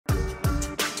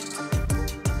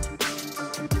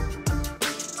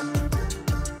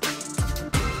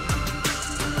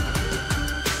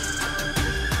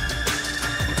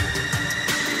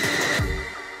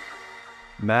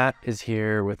Matt is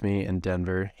here with me in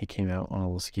Denver. He came out on a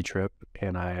little ski trip,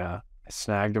 and I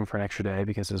snagged him for an extra day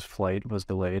because his flight was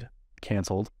delayed,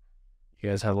 canceled. You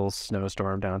guys had a little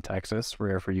snowstorm down in Texas,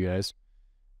 rare for you guys.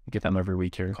 We get them every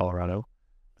week here in Colorado.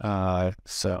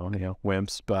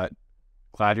 Wimps, but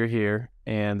glad you're here.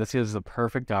 And this is the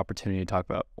perfect opportunity to talk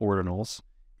about ordinals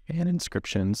and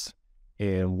inscriptions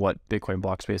and what Bitcoin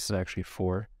block space is actually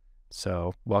for.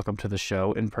 So welcome to the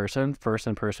show in person. First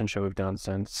in-person show we've done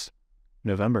since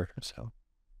November. So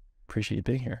appreciate you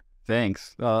being here.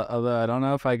 Thanks. Although I don't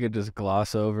know if I could just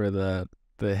gloss over the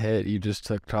hit you just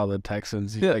took to all the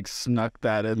Texans. You like snuck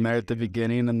that in there at the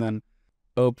beginning and then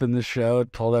opened the show,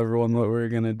 told everyone what we were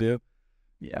going to do.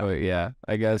 Yeah. But yeah,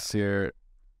 I guess you're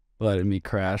letting me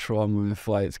crash while my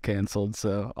flight's canceled,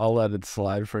 so I'll let it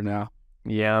slide for now.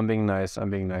 Yeah, I'm being nice.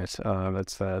 That's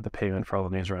the payment for all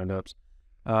the news roundups.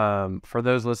 For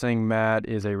those listening, Matt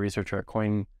is a researcher at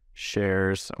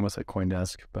CoinShares. I almost said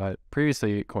CoinDesk, but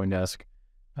previously CoinDesk.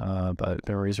 But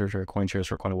been a researcher at CoinShares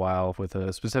for quite a while with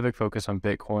a specific focus on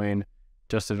Bitcoin.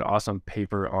 Just did an awesome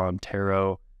paper on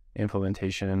Taro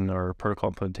implementation or protocol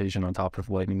implementation on top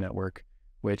of Lightning Network,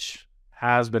 which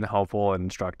has been helpful and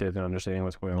instructive in understanding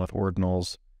what's going on with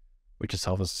ordinals, which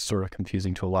itself is sort of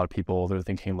confusing to a lot of people. They're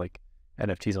thinking like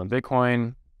NFTs on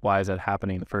Bitcoin. Why is that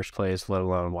happening in the first place? Let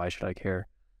alone why should I care?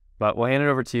 But we'll hand it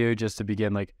over to you just to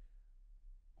begin. Like,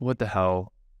 what the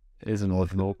hell is an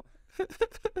ordinal?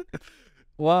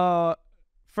 Well,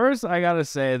 first I gotta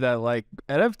say that like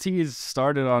NFTs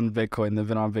started on Bitcoin. They've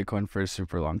been on Bitcoin for a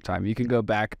super long time. You can go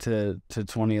back to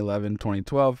 2011,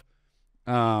 2012.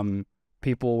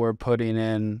 People were putting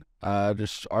in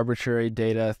just arbitrary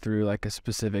data through like a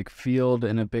specific field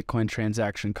in a Bitcoin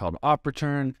transaction called op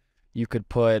return. You could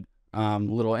put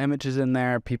little images in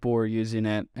there. People were using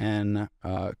it in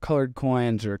colored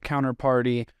coins or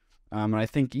counterparty. And I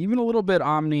think even a little bit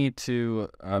Omni to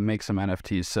make some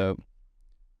NFTs. So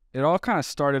it all kind of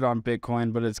started on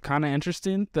Bitcoin, but it's kind of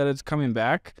interesting that it's coming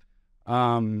back.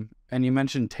 And you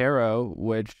mentioned Taro,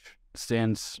 which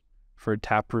stands for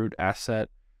Taproot Asset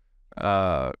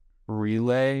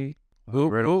Relay.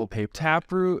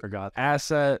 Taproot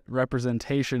Asset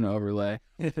Representation Overlay.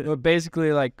 But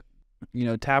basically, like, you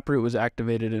know, Taproot was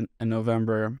activated in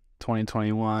November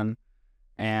 2021,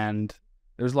 and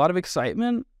there's a lot of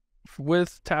excitement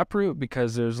with Taproot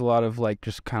because there's a lot of like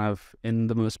just kind of in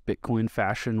the most Bitcoin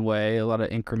fashion way, a lot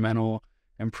of incremental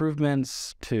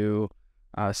improvements to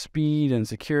speed and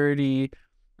security.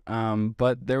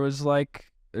 But there's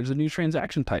a new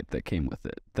transaction type that came with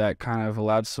it that kind of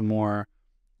allowed some more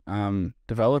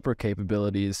developer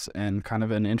capabilities, and kind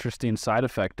of an interesting side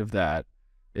effect of that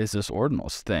is this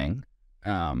ordinals thing,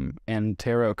 and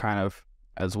Taro kind of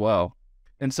as well.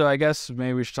 And so I guess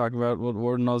maybe we should talk about what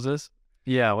ordinals is.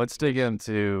 Yeah, let's dig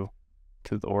into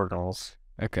the ordinals.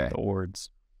 Okay. The ords.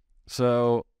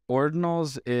 So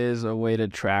ordinals is a way to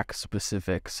track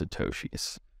specific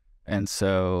Satoshis. And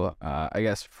so I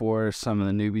guess for some of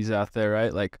the newbies out there,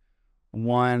 right, like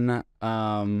one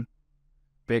Bitcoin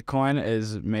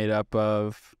is made up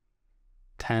of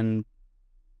 10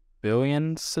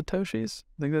 billion Satoshis.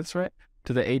 I think that's right,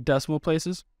 to the 8 decimal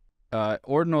places.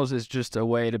 Ordinals is just a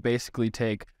way to basically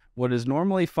take what is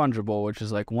normally fungible, which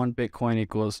is like 1 Bitcoin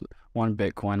equals 1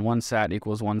 Bitcoin, 1 sat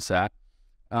equals 1 sat,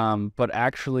 but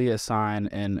actually assign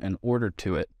an order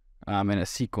to it in a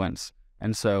sequence.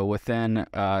 And so within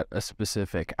a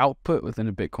specific output, within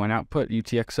a Bitcoin output,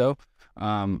 UTXO,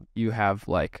 you have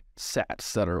like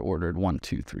sats that are ordered 1,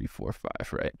 2, 3, 4, 5,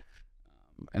 right?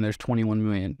 And there's 21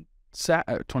 million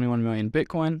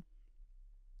Bitcoin.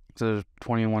 So there's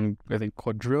 21, I think,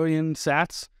 quadrillion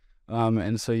sats.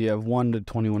 And so you have 1 to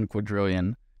 21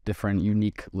 quadrillion different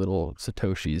unique little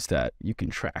Satoshis that you can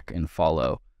track and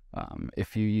follow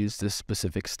if you use this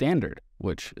specific standard,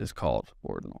 which is called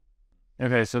ordinal.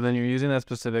 Okay, so then you're using that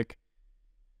specific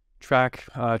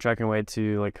tracking way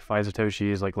to like find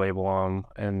Satoshis, like label them,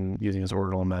 and using this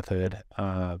ordinal method.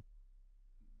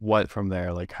 What from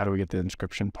there? Like, how do we get the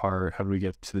inscription part? How do we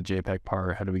get to the JPEG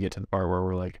part? How do we get to the part where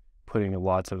we're like putting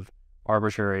lots of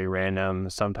arbitrary, random,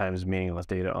 sometimes meaningless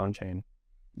data on chain?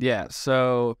 Yeah,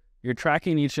 so you're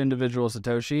tracking each individual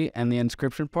Satoshi, and the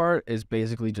inscription part is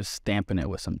basically just stamping it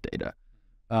with some data.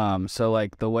 So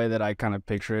like the way that I kind of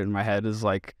picture it in my head is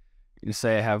like, you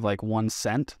say I have like 1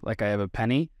 cent, like I have a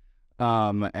penny,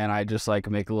 and I just like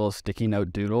make a little sticky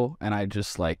note doodle, and I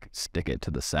just like stick it to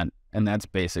the cent. And that's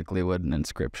basically what an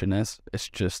inscription is. It's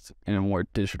just in a more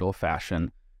digital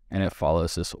fashion, and it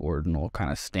follows this ordinal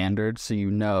kind of standard, so you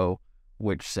know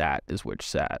which sat is which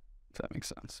sat, if that makes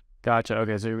sense. Gotcha.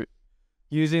 Okay, so you're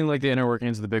using like the inner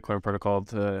workings of the Bitcoin protocol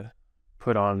to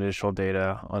put on additional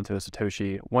data onto a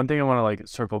Satoshi. One thing I want to like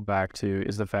circle back to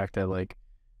is the fact that like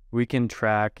we can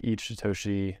track each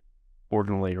Satoshi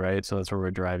ordinally, right? So that's where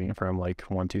we're deriving it from, like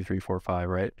 1, 2, 3, 4, 5,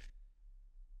 right?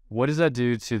 What does that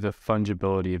do to the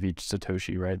fungibility of each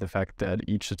Satoshi, right? The fact that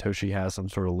each Satoshi has some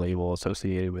sort of label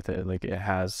associated with it, like it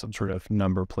has some sort of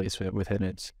number placement within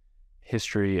its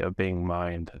history of being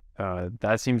mined.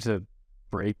 That seems to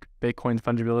break Bitcoin's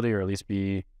fungibility, or at least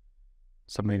be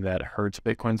something that hurts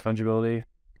Bitcoin's fungibility,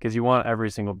 because you want every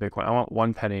single Bitcoin. I want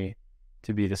one penny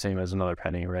to be the same as another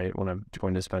penny, right? When I'm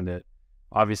going to spend it.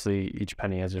 Obviously, each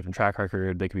penny has a different track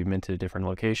record. They could be minted at a different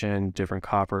location, different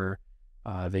copper.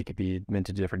 They could be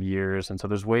minted different years. And so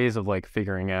there's ways of like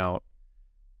figuring out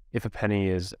if a penny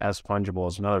is as fungible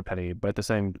as another penny. But at the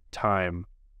same time,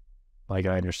 like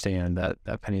I understand that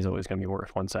that penny is always going to be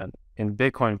worth 1 cent. In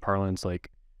Bitcoin parlance,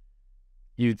 like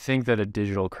you'd think that a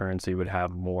digital currency would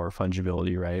have more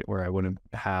fungibility, right? Where I wouldn't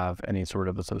have any sort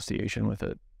of association with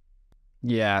it.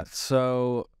 Yeah.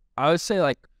 So I would say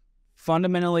like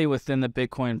fundamentally within the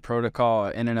Bitcoin protocol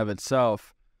in and of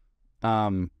itself,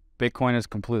 Bitcoin is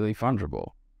completely fungible,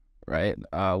 right?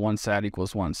 1 sat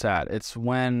equals 1 sat. It's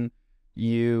when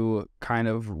you kind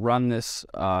of run this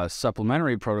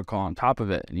supplementary protocol on top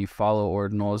of it and you follow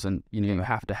ordinals, and you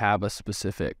have to have a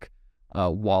specific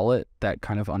wallet that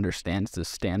kind of understands the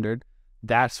standard.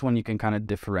 That's when you can kind of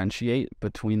differentiate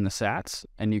between the sats,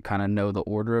 and you kind of know the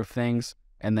order of things,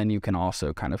 and then you can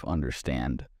also kind of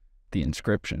understand the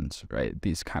inscriptions, right?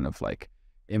 These kind of like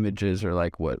images, or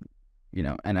like what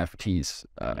NFTs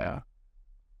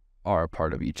are a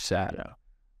part of each sat.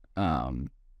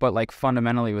 But like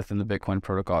fundamentally within the Bitcoin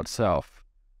protocol itself,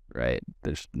 right,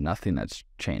 there's nothing that's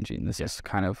changing. This is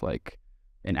kind of like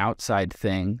an outside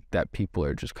thing that people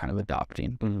are just kind of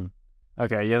adopting. Mm-hmm.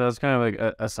 Okay, yeah, that's kind of like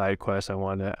a side quest I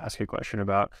wanted to ask you a question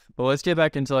about. But let's get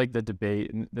back into like the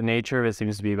debate. The nature of it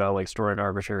seems to be about like storing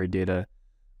arbitrary data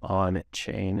on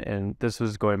chain. And this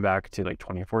was going back to like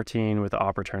 2014 with the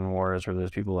op-return wars, where there's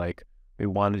people like, we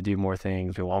want to do more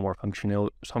things. We want more functionality.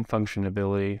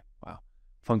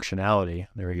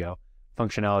 There we go.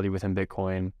 Functionality within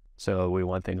Bitcoin. So we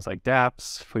want things like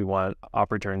dApps. We want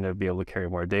op-return to be able to carry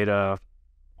more data,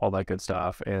 all that good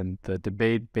stuff. And the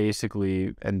debate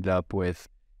basically ended up with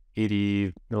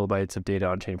 80 millibytes of data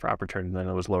on chain for op-return, and then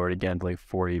it was lowered again to like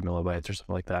 40 millibytes or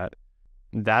something like that.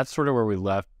 That's sort of where we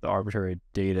left the arbitrary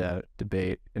data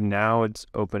debate. And now it's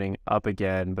opening up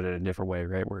again, but in a different way,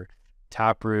 right? Where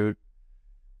Taproot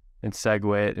and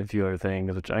Segwit and a few other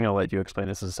things, which I'm going to let you explain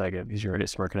this in a second because you're already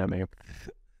smirking at me,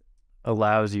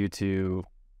 allows you to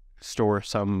store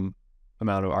some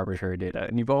amount of arbitrary data.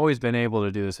 And you've always been able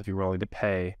to do this if you're willing to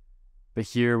pay. But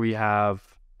here we have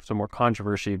some more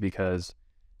controversy because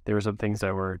there were some things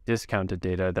that were discounted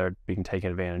data that are being taken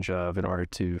advantage of in order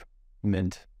to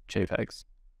mint JPEGs.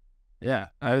 Yeah,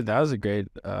 that was a great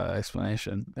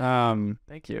explanation.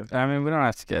 Thank you. I mean, we don't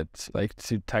have to get like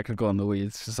too technical in the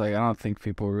weeds. Just like I don't think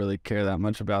people really care that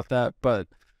much about that. But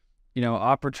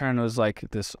op-return was like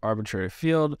this arbitrary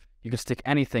field. You could stick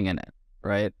anything in it,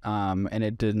 right? And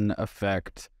it didn't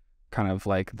affect kind of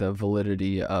like the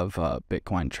validity of a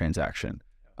Bitcoin transaction.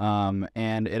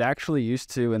 And it actually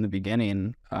used to in the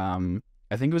beginning. I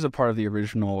think it was a part of the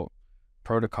original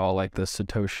protocol, like the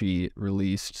Satoshi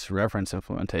released reference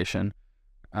implementation,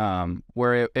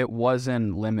 where it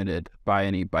wasn't limited by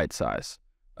any byte size.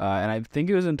 And I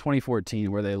think it was in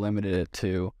 2014 where they limited it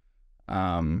to,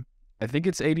 I think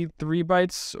it's 83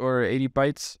 bytes or 80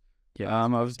 bytes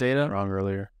of data. Wrong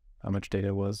earlier, how much data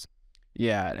it was.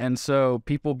 Yeah, and so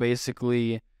people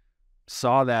basically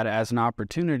saw that as an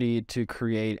opportunity to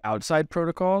create outside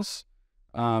protocols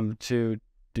to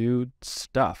do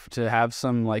stuff, to have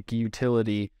some like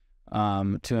utility to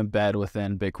embed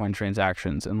within Bitcoin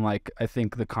transactions. And like I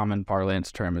think the common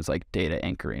parlance term is like data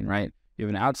anchoring, right? You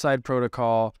have an outside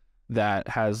protocol that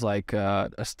has like a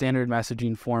standard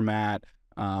messaging format.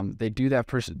 They do that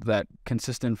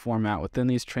consistent format within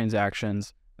these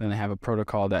transactions. Then they have a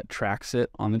protocol that tracks it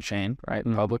on the chain, right?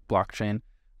 Mm-hmm. Public blockchain.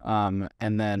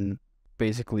 And then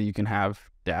basically you can have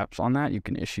dApps on that. You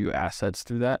can issue assets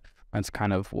through that. That's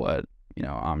kind of what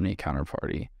Omni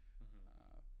Counterparty,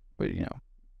 but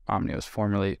Omni was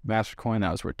formerly Mastercoin.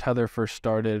 That was where Tether first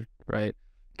started, right?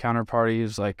 Counterparty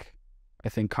is like, I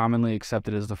think commonly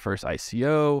accepted as the first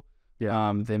ICO.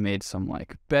 Yeah. They made some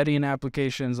like betting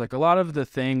applications, like a lot of the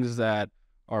things that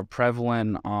are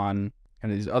prevalent on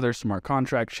kind of these other smart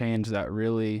contract chains that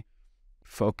really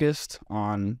focused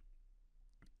on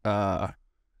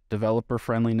developer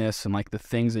friendliness and like the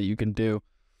things that you can do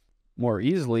more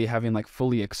easily, having like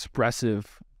fully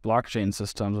expressive blockchain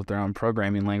systems with their own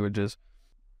programming languages.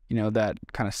 that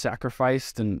kind of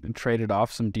sacrificed and traded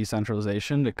off some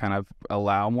decentralization to kind of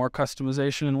allow more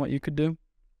customization in what you could do.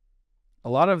 A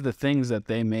lot of the things that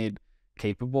they made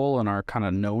capable and are kind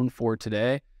of known for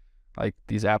today, like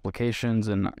these applications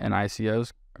and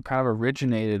ICOs, kind of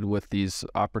originated with these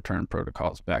op return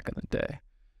protocols back in the day.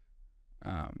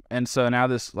 And so now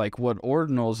this, like what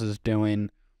Ordinals is doing,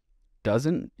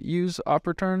 doesn't use op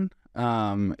return.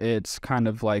 It's kind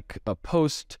of like a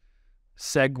post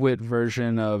SegWit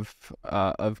version of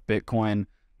Bitcoin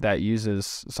that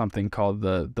uses something called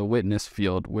the witness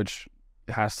field, which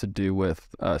has to do with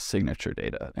signature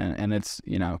data, and it's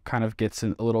kind of gets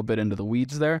a little bit into the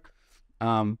weeds there.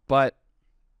 But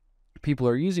people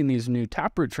are using these new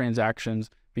Taproot transactions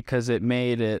because it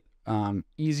made it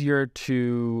easier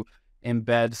to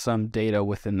embed some data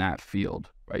within that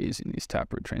field by using these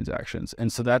Taproot transactions,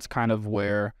 and so that's kind of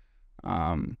where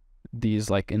these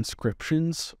like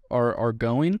inscriptions are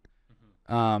going.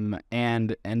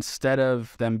 And instead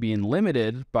of them being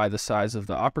limited by the size of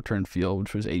the op return field,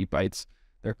 which was 80 bytes,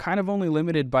 they're kind of only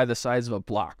limited by the size of a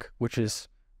block, which is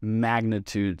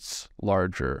magnitudes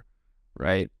larger,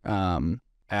 right?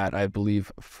 At, I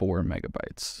believe, 4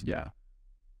 megabytes. Yeah.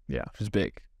 Which is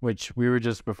big. Which we were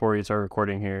just, before we started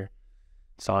recording here,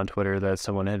 saw on Twitter that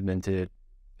someone had minted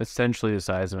essentially the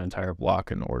size of an entire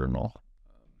block in Ordinal,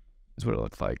 is what it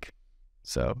looked like.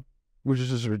 So, which is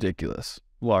just ridiculous.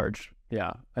 Large.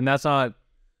 Yeah. And that's not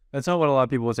what a lot of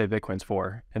people would say Bitcoin's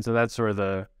for. And so that's sort of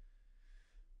the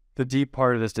deep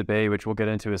part of this debate, which we'll get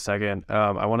into in a second.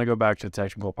 I want to go back to the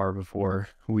technical part before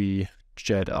we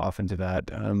jet off into that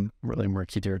really more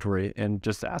key territory, and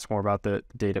just ask more about the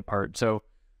data part. So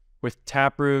with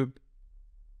Taproot,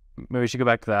 maybe we should go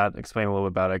back to that, explain a little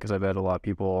bit about it, because I bet a lot of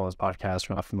people on this podcast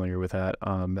are not familiar with that.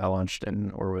 That launched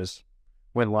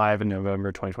went live in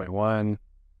November 2021.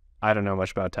 I don't know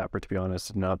much about Taproot, to be honest.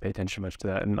 Did not pay attention much to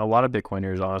that. And a lot of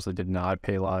Bitcoiners honestly did not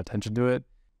pay a lot of attention to it.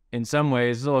 In some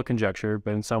ways, it's a little conjecture,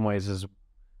 but in some ways is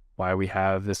why we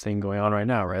have this thing going on right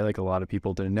now, right? Like a lot of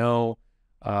people didn't know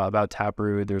about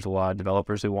Taproot. There's a lot of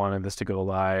developers who wanted this to go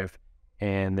live,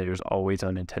 and there's always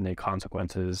unintended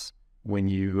consequences when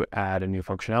you add a new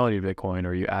functionality to Bitcoin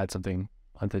or you add something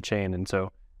onto the chain. And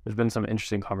so there's been some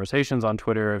interesting conversations on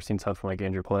Twitter. I've seen stuff from like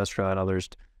Andrew Palestra and others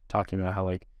talking about how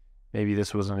like maybe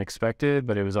this was unexpected,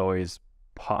 but it was always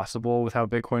possible with how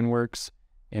Bitcoin works.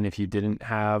 And if you didn't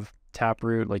have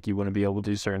Taproot, like you wouldn't be able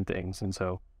to do certain things. And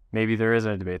so maybe there is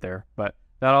a debate there. But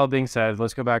that all being said,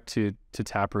 let's go back to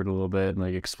Taproot a little bit and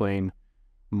like explain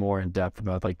more in depth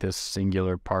about like this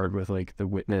singular part with like the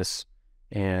witness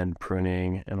and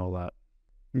pruning and all that.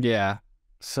 Yeah.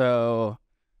 So,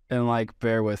 and like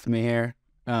bear with me here.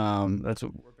 That's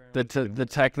what the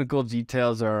technical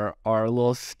details are a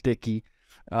little sticky,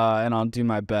 and I'll do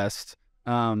my best.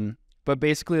 But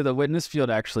basically, the witness field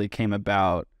actually came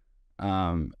about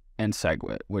in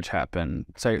SegWit, which happened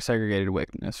segregated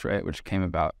witness, right, which came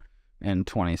about in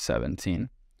 2017.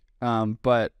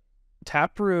 But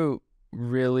Taproot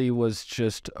really was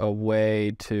just a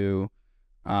way to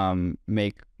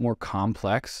make more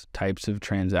complex types of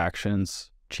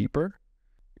transactions cheaper.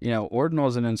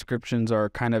 Ordinals and inscriptions are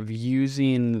kind of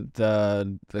using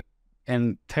the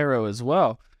and Tarot as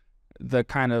well, the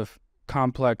kind of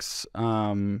complex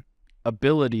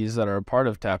abilities that are a part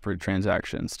of Taproot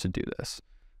transactions to do this.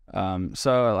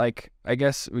 So like, I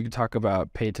guess we could talk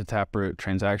about pay to Taproot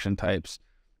transaction types.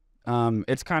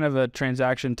 It's kind of a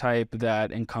transaction type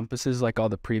that encompasses like all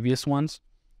the previous ones.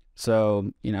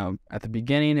 So, at the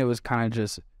beginning, it was kind of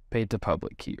just paid to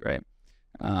public key, right?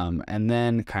 And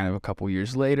then kind of a couple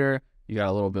years later, you got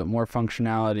a little bit more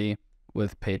functionality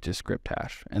with paid to script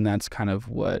hash. And that's kind of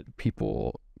what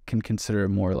people can consider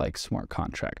more like smart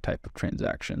contract type of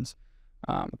transactions.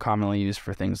 Commonly used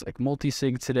for things like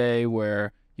multi-sig today,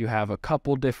 where you have a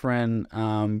couple different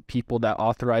people that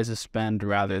authorize a spend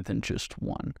rather than just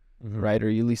one, right? Or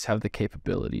you at least have the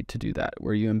capability to do that,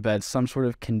 where you embed some sort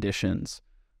of conditions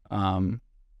and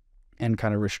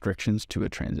kind of restrictions to a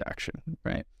transaction,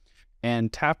 right?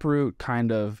 And Taproot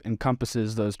kind of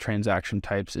encompasses those transaction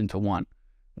types into one,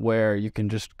 where you can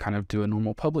just kind of do a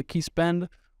normal public key spend,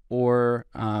 or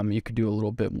you could do a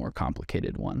little bit more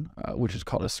complicated one, which is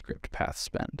called a script path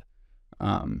spend.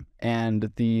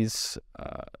 And these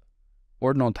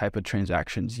ordinal type of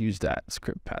transactions use that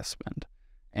script path spend.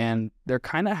 And there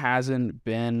kind of hasn't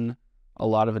been a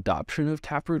lot of adoption of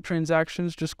Taproot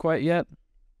transactions just quite yet.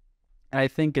 And I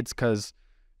think it's because,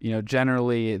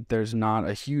 generally there's not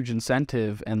a huge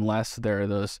incentive unless there are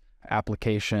those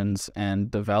applications and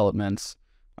developments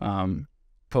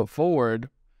put forward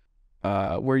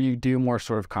where you do more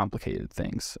sort of complicated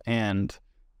things, and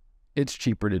it's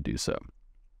cheaper to do so.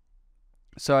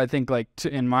 So I think like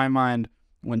in my mind,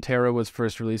 when Terra was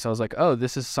first released, I was like, oh,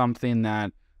 this is something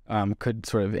that could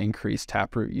sort of increase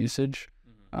Taproot usage.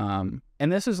 And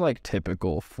this is like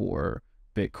typical for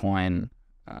Bitcoin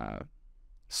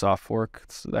soft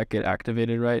forks that get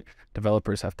activated, right?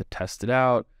 Developers have to test it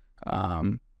out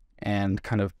and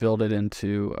kind of build it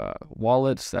into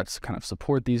wallets that's kind of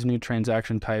support these new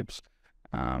transaction types.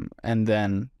 And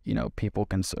then, people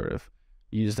can sort of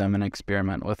use them and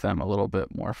experiment with them a little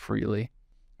bit more freely.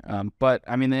 But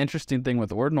I mean, the interesting thing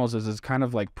with Ordinals is it's kind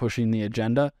of like pushing the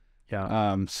agenda.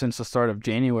 Yeah. Since the start of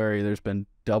January, there's been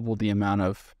double the amount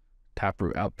of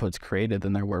Taproot outputs created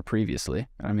than there were previously.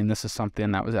 I mean, this is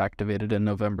something that was activated in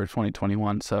November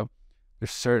 2021. So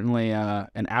there's certainly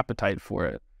an appetite for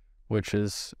it, which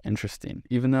is interesting,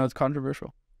 even though it's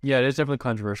controversial. Yeah, it is definitely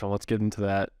controversial. Let's get into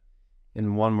that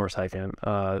in one more second.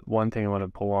 One thing I want to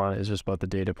pull on is just about the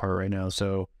data part right now.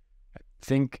 So I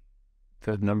think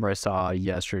the number I saw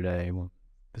yesterday,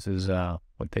 this is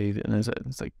what day is it?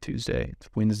 It's like Tuesday. It's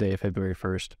Wednesday, February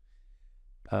 1st.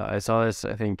 I saw this,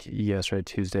 I think, yesterday,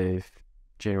 Tuesday,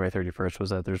 January 31st,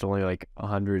 was that there's only like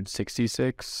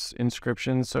 166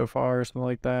 inscriptions so far or something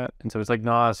like that. And so it's like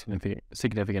not a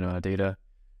significant amount of data.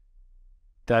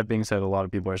 That being said, a lot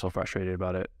of people are still frustrated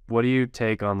about it. What do you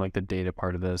take on like the data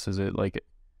part of this? Is it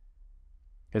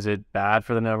bad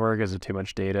for the network? Is it too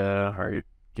much data?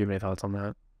 Do you have any thoughts on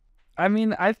that? I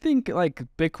mean, I think like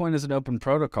Bitcoin is an open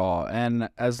protocol, and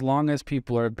as long as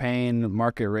people are paying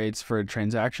market rates for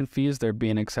transaction fees, they're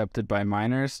being accepted by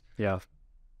miners. Yeah.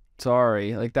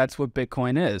 Sorry, like that's what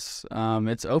Bitcoin is.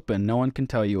 It's open. No one can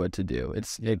tell you what to do.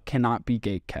 It cannot be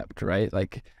gate kept, right?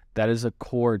 Like that is a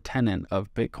core tenet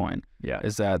of Bitcoin. Yeah.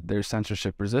 Is that there's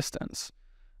censorship resistance.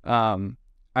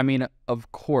 I mean,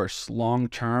 of course, long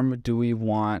term, do we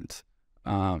want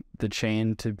the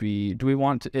chain to be, do we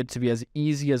want it to be as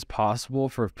easy as possible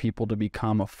for people to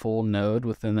become a full node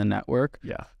within the network?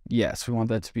 Yeah. Yes, we want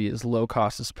that to be as low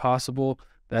cost as possible.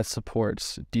 That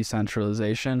supports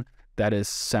decentralization. That is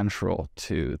central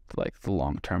to like the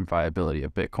long-term viability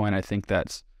of Bitcoin. I think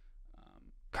that's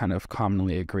kind of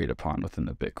commonly agreed upon within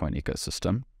the Bitcoin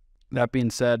ecosystem. That being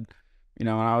said, when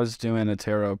I was doing a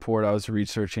Terra report, I was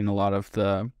researching a lot of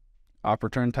the op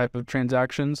return type of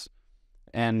transactions.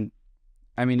 And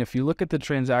I mean, if you look at the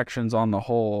transactions on the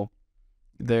whole,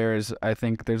 I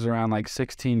think there's around like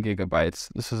 16 gigabytes.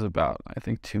 This is about, I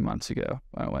think 2 months ago.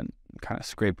 I went and kind of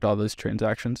scraped all those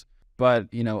transactions. But,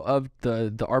 of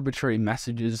the arbitrary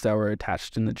messages that were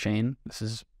attached in the chain, this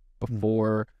is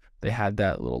before they had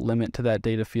that little limit to that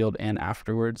data field and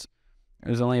afterwards.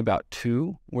 There's only about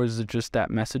 2, whereas it's just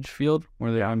that message field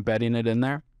where they're embedding it in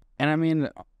there. And I mean,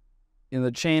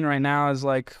 the chain right now is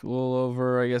like a little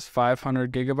over, I guess,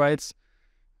 500 gigabytes.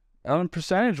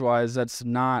 Percentage-wise, that's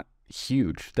not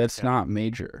huge. That's not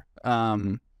major.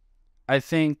 I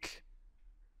think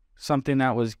something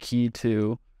that was key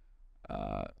to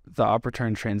the op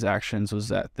return transactions was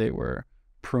that they were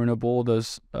prunable.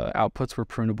 Those outputs were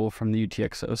prunable from the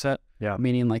UTXO set. Yeah.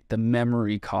 Meaning like the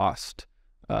memory cost,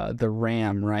 the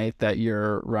RAM, right, that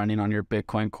you're running on your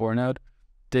Bitcoin core node,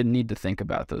 didn't need to think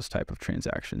about those type of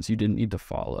transactions. You didn't need to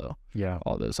follow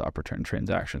all those op return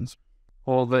transactions.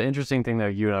 Well, the interesting thing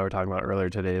that you and I were talking about earlier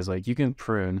today is like you can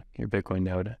prune your Bitcoin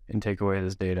node and take away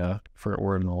this data for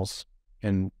ordinals,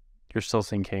 and you're still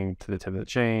syncing to the tip of the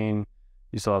chain.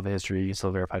 You still have a history, you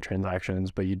still verify transactions,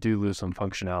 but you do lose some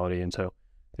functionality. And so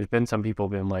there's been some people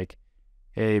being like,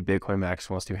 hey, Bitcoin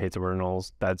maximalist who hates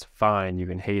ordinals, that's fine. You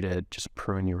can hate it. Just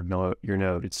prune your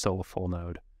node. It's still a full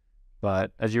node.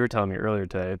 But as you were telling me earlier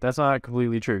today, that's not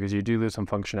completely true because you do lose some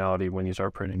functionality when you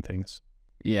start pruning things.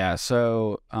 Yeah.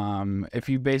 So if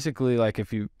you basically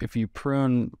if you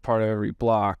prune part of every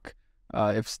block,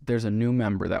 if there's a new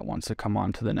member that wants to come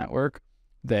onto the network,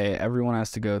 everyone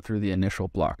has to go through the initial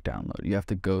block download. You have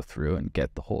to go through and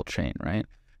get the whole chain, right?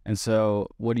 And so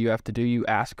what do you have to do? You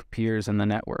ask peers in the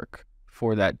network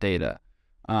for that data.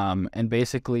 And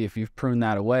basically, if you've pruned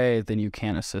that away, then you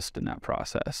can't assist in that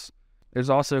process. There's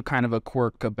also kind of a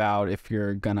quirk about if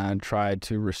you're going to try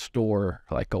to restore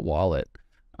like a wallet.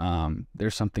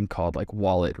 There's something called like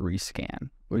wallet rescan,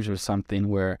 which is something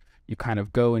where you kind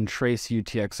of go and trace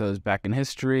UTXOs back in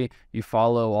history. You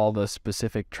follow all the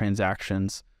specific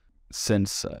transactions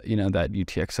since, that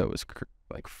UTXO was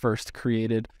first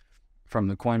created from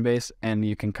the Coinbase, and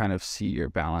you can kind of see your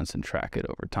balance and track it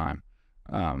over time.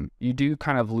 You do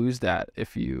kind of lose that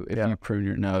if you prune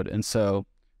your node. And so,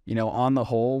 on the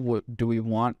whole, do we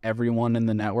want everyone in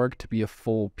the network to be a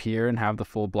full peer and have the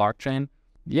full blockchain?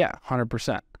 Yeah,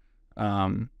 100%.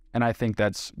 And I think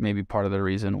that's maybe part of the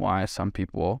reason why some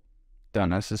people don't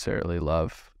necessarily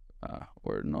love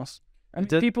ordinals. I mean,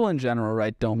 people in general,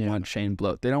 right, don't want chain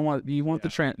bloat. They don't want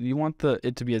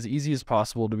it to be as easy as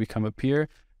possible to become a peer,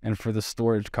 and for the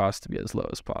storage cost to be as low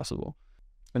as possible.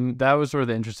 And that was sort of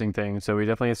the interesting thing. So we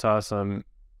definitely saw some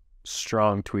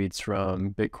strong tweets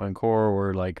from Bitcoin Core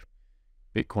or like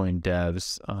Bitcoin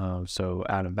devs. So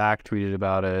Adam Back tweeted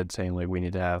about it, saying like we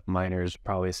need to have miners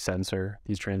probably censor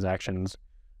these transactions.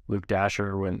 Luke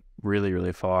Dasher went really,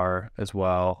 really far as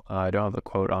well. I don't have the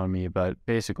quote on me, but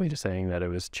basically just saying that it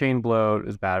was chain bloat, it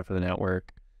was bad for the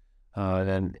network. And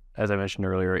then, as I mentioned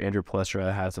earlier, Andrew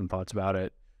Palestra had some thoughts about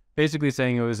it, basically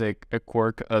saying it was a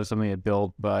quirk of something it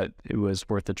built, but it was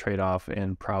worth the trade-off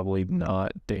and probably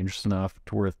not dangerous enough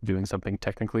to worth doing something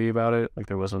technically about it. Like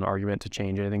there wasn't an argument to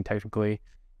change anything technically,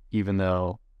 even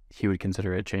though he would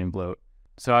consider it chain bloat.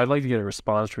 So I'd like to get a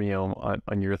response from you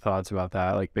on your thoughts about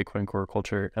that, like Bitcoin core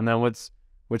culture. And then let's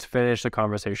finish the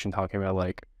conversation talking about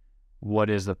like, what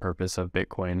is the purpose of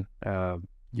Bitcoin?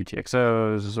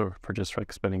 UTXOs, or for just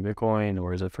like spending Bitcoin,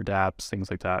 or is it for dApps,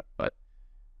 things like that. But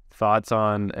thoughts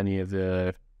on any of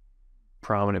the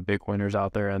prominent Bitcoiners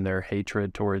out there and their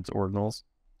hatred towards ordinals?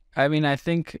 I mean, I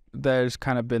think there's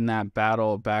kind of been that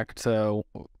battle back to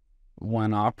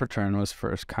when op return was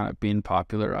first kind of being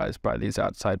popularized by these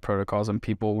outside protocols, and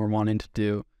people were wanting to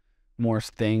do more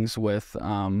things with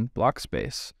block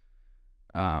space.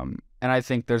 And I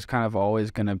think there's kind of always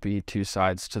going to be two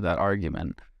sides to that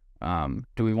argument.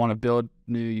 Do we want to build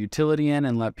new utility in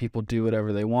and let people do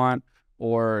whatever they want?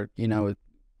 Or, you know,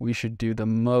 we should do the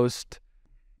most,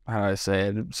 how do I say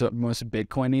it, so most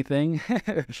Bitcoin-y thing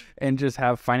and just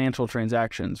have financial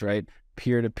transactions, right?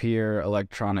 Peer-to-peer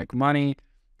electronic money.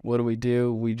 What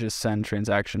do? We just send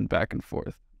transaction back and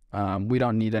forth. We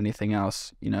don't need anything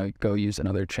else, you know, go use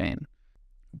another chain.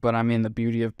 But I mean, the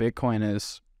beauty of Bitcoin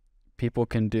is people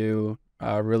can do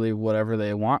really whatever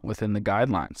they want within the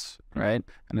guidelines, right?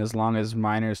 And as long as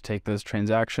miners take those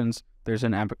transactions, there's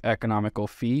an economical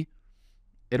fee.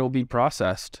 It'll be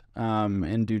processed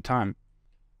in due time.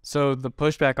 So the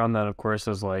pushback on that, of course,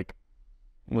 is like,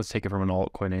 let's take it from an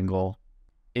altcoin angle.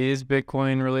 Is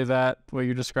Bitcoin really that what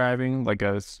you're describing? Like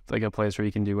a place where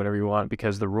you can do whatever you want,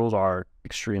 because the rules are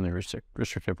extremely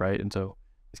restrictive, right? And so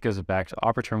this goes back to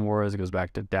op return wars, it goes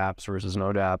back to dApps versus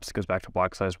no dApps, it goes back to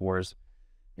block size wars.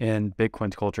 And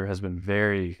Bitcoin's culture has been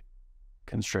very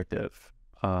constrictive,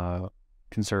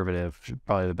 conservative,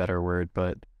 probably the better word,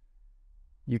 but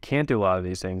you can't do a lot of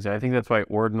these things. And I think that's why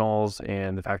ordinals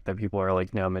and the fact that people are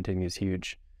like now minting these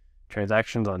huge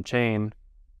transactions on chain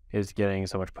is getting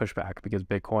so much pushback, because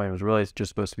Bitcoin was really just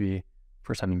supposed to be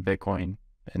for sending Bitcoin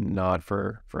and not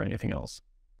for anything else.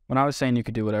 When I was saying you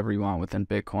could do whatever you want within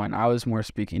Bitcoin, I was more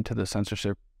speaking to the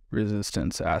censorship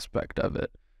resistance aspect of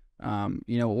it.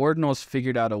 You know, Ordinals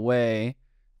figured out a way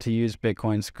to use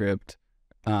Bitcoin script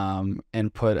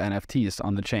and put NFTs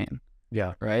on the chain.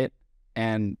 Yeah. Right?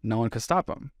 And no one could stop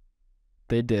them.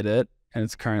 They did it, and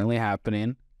it's currently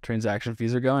happening. Transaction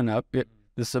fees are going up.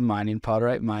 This is a mining pod,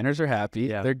 right? Miners are happy.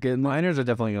 Yeah. They're getting. Miners are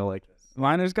definitely going to like this.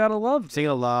 Miners got to love it. Seeing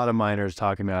a lot of miners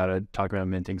talking about it, talking about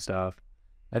minting stuff.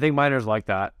 I think miners like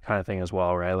that kind of thing as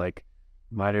well, right? Like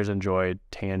miners enjoy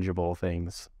tangible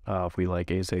things. If we like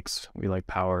ASICs, we like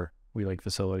power, we like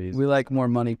facilities. We like more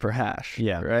money per hash.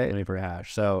 Yeah, right? Money per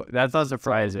hash. So that's not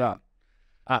surprising.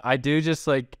 I do just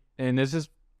like, and this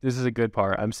is a good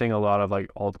part. I'm seeing a lot of like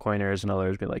altcoiners and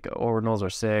others be like, oh, ordinals are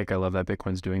sick. I love that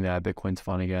Bitcoin's doing that. Bitcoin's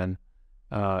fun again.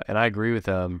 And I agree with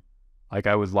them. Like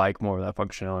I would like more of that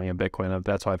functionality in Bitcoin.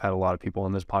 That's why I've had a lot of people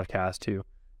on this podcast who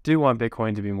do want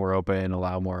Bitcoin to be more open and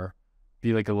allow more,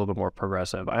 be like a little bit more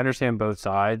progressive. I understand both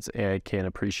sides and I can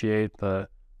appreciate the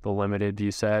limited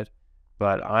view set,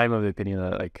 but I'm of the opinion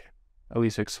that like at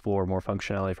least explore more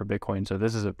functionality for Bitcoin. So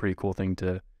this is a pretty cool thing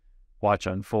to watch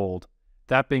unfold.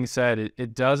 That being said,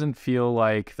 it doesn't feel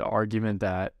like the argument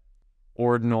that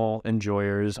ordinal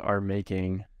enjoyers are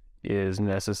making is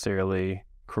necessarily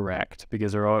correct,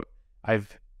 because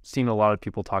I've seen a lot of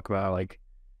people talk about like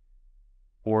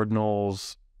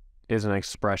ordinals is an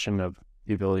expression of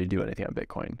the ability to do anything on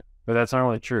Bitcoin, but that's not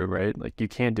really true, right? Like you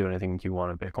can't do anything you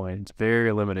want on Bitcoin. It's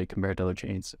very limited compared to other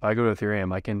chains. If I go to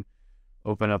Ethereum, I can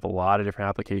open up a lot of different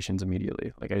applications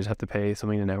immediately. Like I just have to pay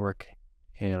something to network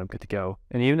and I'm good to go.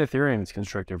 And even Ethereum is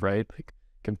constrictive, right? Like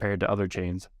compared to other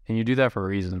chains. And you do that for a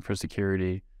reason, for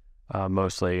security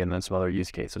mostly, and then some other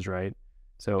use cases, right?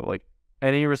 So like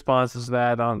any responses to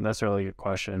that, not necessarily a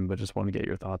question, but just want to get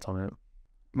your thoughts on it.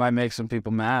 Might make some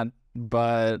people mad,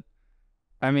 but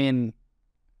I mean,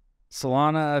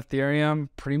 Solana, Ethereum,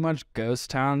 pretty much ghost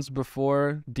towns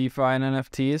before DeFi and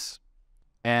NFTs.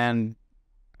 And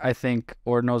I think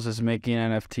Ordinals is making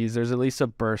NFTs. There's at least a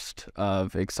burst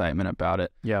of excitement about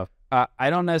it. Yeah. I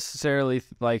don't necessarily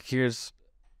like, here's,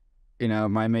 it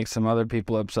might make some other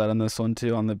people upset on this one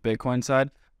too, on the Bitcoin side.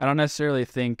 I don't necessarily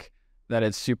think that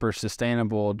it's super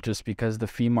sustainable just because the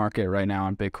fee market right now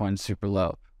on Bitcoin is super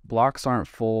low. Blocks aren't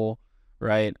full,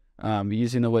 right?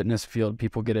 Using the witness field,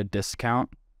 people get a discount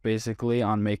basically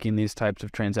on making these types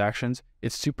of transactions.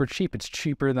 It's super cheap. It's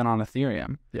cheaper than on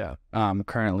Ethereum. Yeah.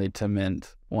 Currently to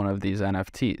mint one of these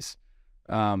NFTs.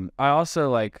 I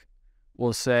also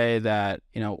will say that,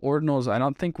 ordinals, I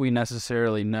don't think we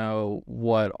necessarily know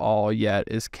what all yet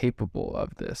is capable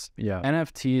of this. Yeah.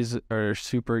 NFTs are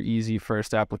super easy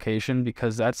first application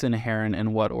because that's inherent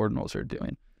in what ordinals are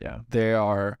doing. Yeah. They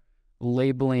are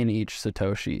labeling each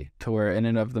Satoshi to where in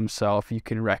and of themselves you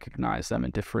can recognize them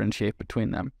and differentiate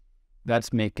between them.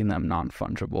 That's making them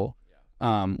non-fungible.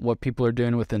 What people are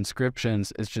doing with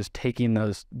inscriptions is just taking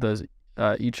those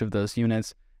each of those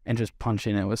units and just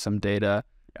punching it with some data.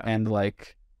 And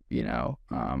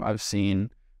I've seen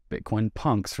Bitcoin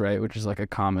punks, right, which is like a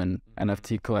common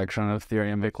NFT collection on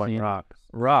Ethereum. Bitcoin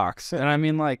rocks, and I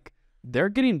mean, they're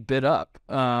getting bid up.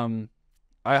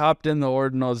 I hopped in the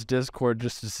Ordinals Discord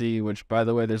just to see, which, by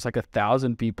the way, there's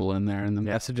 1,000 people in there, and the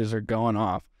messages are going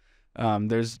off.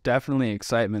 There's definitely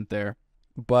excitement there,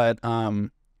 but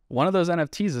one of those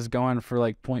NFTs is going for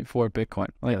 0.4 Bitcoin.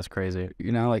 That's crazy.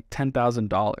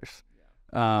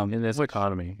 $10,000. In this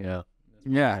economy, yeah.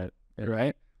 Yeah,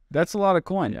 right? That's a lot of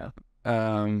coin. Yeah.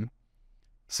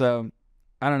 So,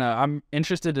 I don't know. I'm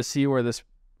interested to see where this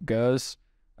goes.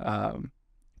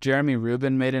 Jeremy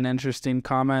Rubin made an interesting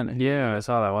comment. Yeah, I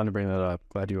saw that. I wanted to bring that up.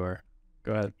 Glad you are.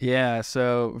 Go ahead. Yeah,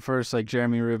 so first,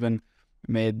 Jeremy Rubin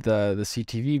made the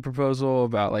CTV proposal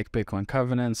about Bitcoin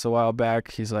covenants a while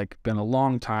back. He's been a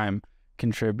long time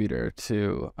contributor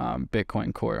to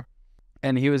Bitcoin Core.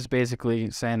 And he was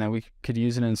basically saying that we could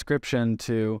use an inscription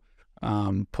to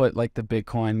put the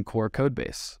Bitcoin Core code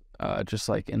base, just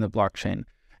in the blockchain,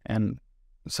 and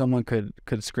someone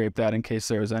could scrape that in case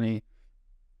there was any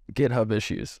GitHub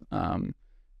issues.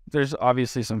 There's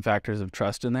obviously some factors of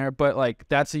trust in there, but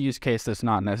that's a use case that's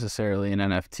not necessarily an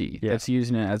NFT. Yeah. That's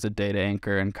using it as a data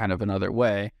anchor in kind of another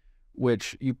way,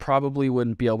 which you probably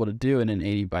wouldn't be able to do in an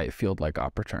 80-byte field like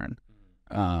Opportune.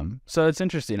 So it's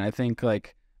interesting. I think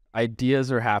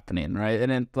ideas are happening, right?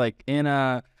 And in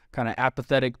a kind of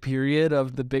apathetic period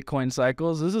of the Bitcoin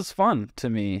cycles, this is fun to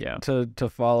me to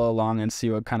follow along and see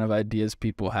what kind of ideas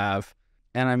people have.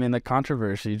 And I mean, the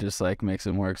controversy just makes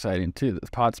it more exciting too. The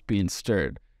pot's being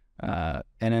stirred. And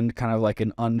in kind of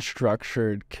an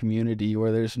unstructured community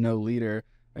where there's no leader,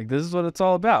 this is what it's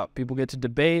all about. People get to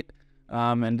debate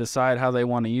and decide how they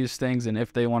want to use things, and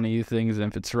if they want to use things, and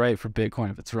if it's right for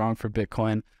Bitcoin, if it's wrong for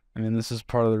Bitcoin. I mean, this is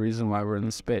part of the reason why we're in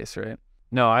the space, right?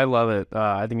 No, I love it.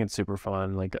 I think it's super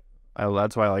fun.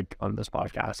 That's why I like on this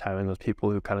podcast having those people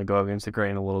who kind of go against the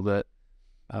grain a little bit.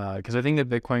 Because I think that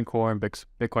Bitcoin Core and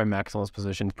Bitcoin maximalist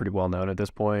position is pretty well known at this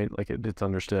point. It's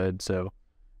understood. So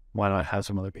why not have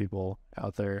some other people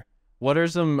out there? What are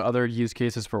some other use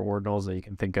cases for ordinals that you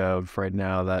can think of right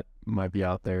now that might be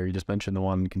out there? You just mentioned the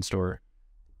one you can store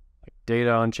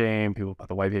data on chain. People put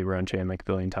the white paper on chain a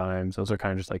billion times. Those are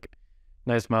kind of just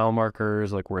nice mile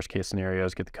markers, worst case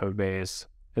scenarios, get the code base.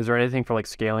 Is there anything for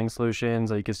scaling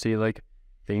solutions that you could see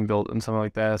being built in something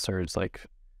like this, or it's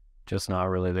just not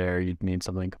really there? You'd need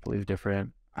something completely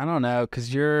different. I don't know,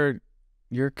 because you're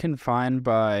confined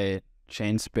by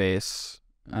chain space.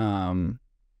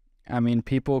 I mean,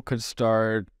 people could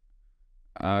start,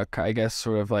 I guess,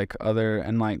 sort of other,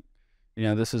 and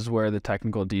this is where the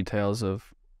technical details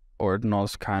of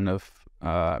ordinals kind of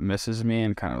misses me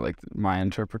and kind of my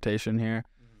interpretation here.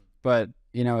 But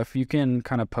if you can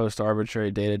kind of post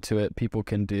arbitrary data to it, people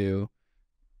can do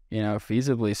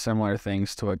feasibly similar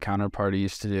things to what Counterparty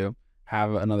used to do,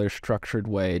 have another structured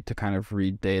way to kind of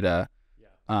read data,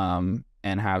 and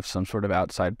have some sort of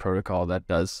outside protocol that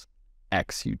does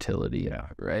X utility,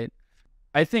 right?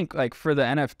 I think for the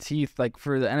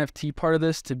NFT part of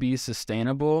this to be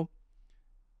sustainable,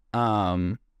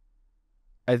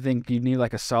 I think you need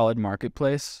a solid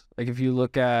marketplace. If you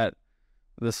look at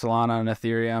the Solana and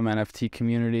Ethereum NFT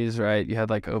communities, right? You had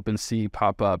OpenSea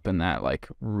pop up, and that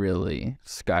really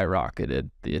skyrocketed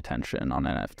the attention on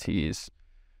NFTs.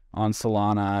 On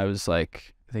Solana, it was I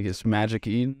think it's Magic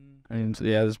Eden. I mean,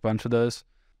 there's a bunch of those.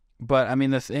 But I mean,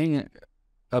 the thing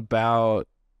about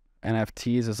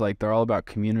NFTs is they're all about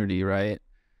community, right?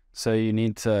 So you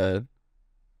need to,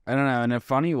 I don't know, in a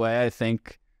funny way, I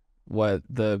think what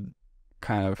the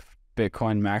kind of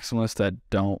Bitcoin maximalists that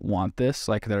don't want this,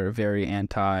 that are very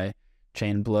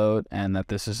anti-chain bloat and that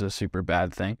this is a super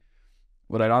bad thing.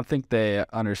 What I don't think they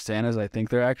understand is I think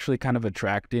they're actually kind of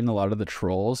attracting a lot of the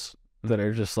trolls that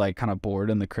are just like kind of bored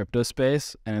in the crypto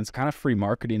space, and it's kind of free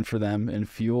marketing for them and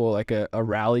fuel like a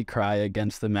rally cry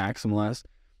against the maximalists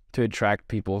to attract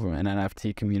people from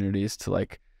NFT communities to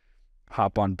like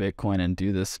hop on Bitcoin and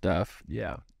do this stuff.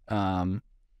 Yeah.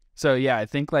 So yeah, I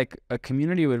think like a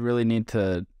community would really need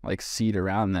to like seed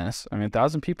around this. I mean,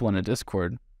 1,000 people in a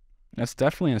Discord, that's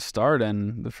definitely a start.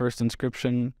 And the first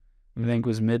inscription, I think,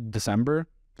 was mid-December.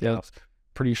 Yeah, it's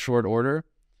pretty short order.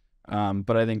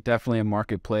 But I think definitely a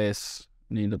marketplace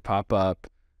need to pop up.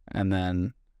 And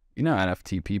then, you know,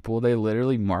 NFT people, they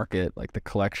literally market, like the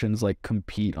collections like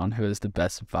compete on who has the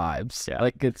best vibes. Yeah.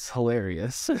 Like it's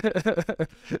hilarious.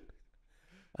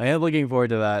 I am looking forward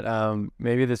to that.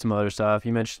 Maybe there's some other stuff.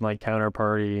 You mentioned like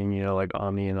Counterparty and, you know, like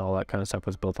Omni and all that kind of stuff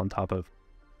was built on top of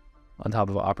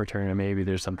Opportunity. Maybe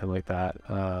there's something like that.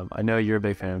 I know you're a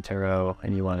big fan of Taro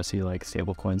and you want to see like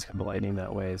stable coins come to Lightning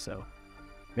that way. So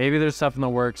maybe there's stuff in the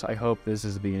works. I hope this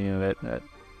is the beginning of it.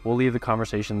 We'll leave the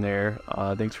conversation there.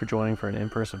 Thanks for joining for an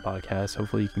in-person podcast.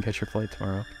 Hopefully you can catch your flight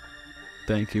tomorrow.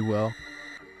 Thank you, Will.